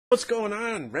What's going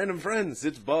on, random friends?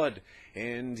 It's Bud,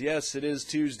 and yes, it is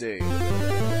Tuesday.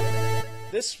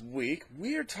 This week,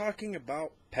 we are talking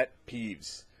about pet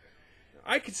peeves.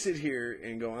 I could sit here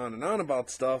and go on and on about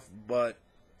stuff, but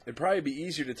it'd probably be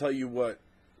easier to tell you what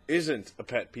isn't a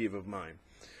pet peeve of mine.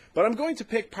 But I'm going to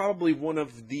pick probably one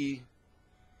of the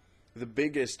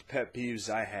biggest pet peeves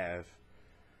I have,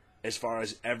 as far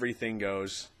as everything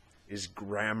goes, is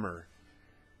grammar.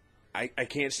 I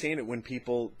can't stand it when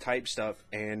people type stuff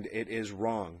and it is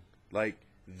wrong. Like,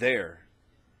 there.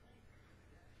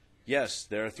 Yes,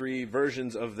 there are 3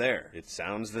 versions of there. It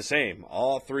sounds the same.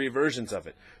 All 3 versions of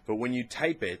it. But when you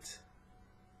type it, it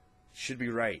should be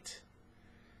right.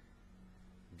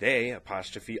 They,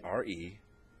 apostrophe R-E,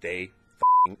 they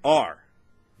f***ing are.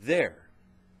 There.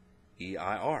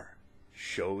 E-I-R.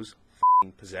 Shows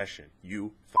f***ing possession.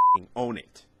 You f***ing own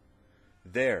it.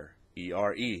 There.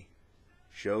 E-R-E.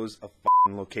 Shows a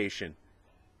f***ing location.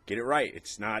 Get it right.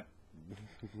 It's not...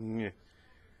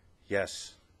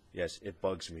 Yes, it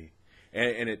bugs me.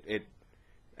 And it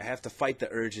I have to fight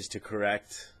the urges to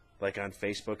correct, like on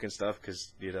Facebook and stuff,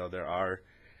 because, you know, there are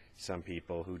some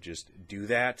people who just do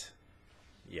that.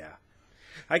 Yeah.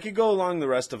 I could go along the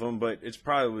rest of them, but it's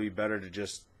probably better to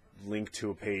just link to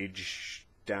a page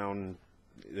down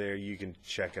there. You can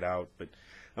check it out, but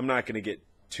I'm not going to get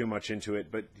too much into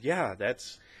it. But yeah,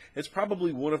 it's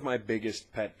probably one of my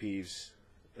biggest pet peeves,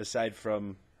 aside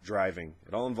from driving.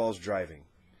 It all involves driving.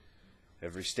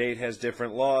 Every state has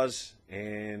different laws,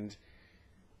 and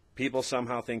people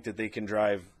somehow think that they can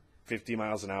drive 50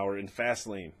 miles an hour in fast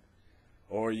lane.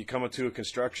 Or you come up to a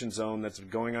construction zone that's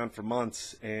going on for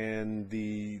months, and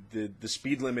the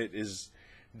speed limit is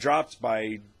dropped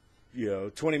by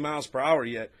 20 miles per hour,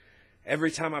 yet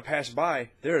every time I pass by,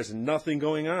 there is nothing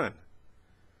going on.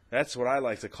 That's what I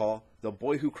like to call the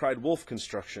boy who cried wolf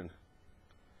construction.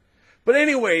 But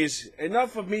anyways,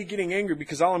 enough of me getting angry,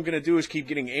 because all I'm going to do is keep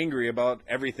getting angry about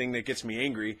everything that gets me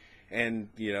angry, and,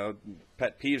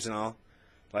 pet peeves and all.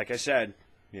 Like I said,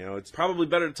 it's probably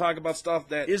better to talk about stuff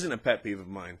that isn't a pet peeve of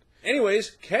mine.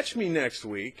 Anyways, catch me next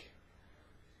week.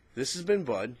 This has been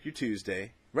Bud, your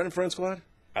Tuesday. Running Friend Squad,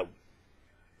 out.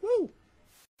 Woo!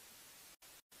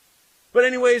 But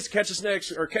anyways, catch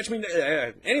me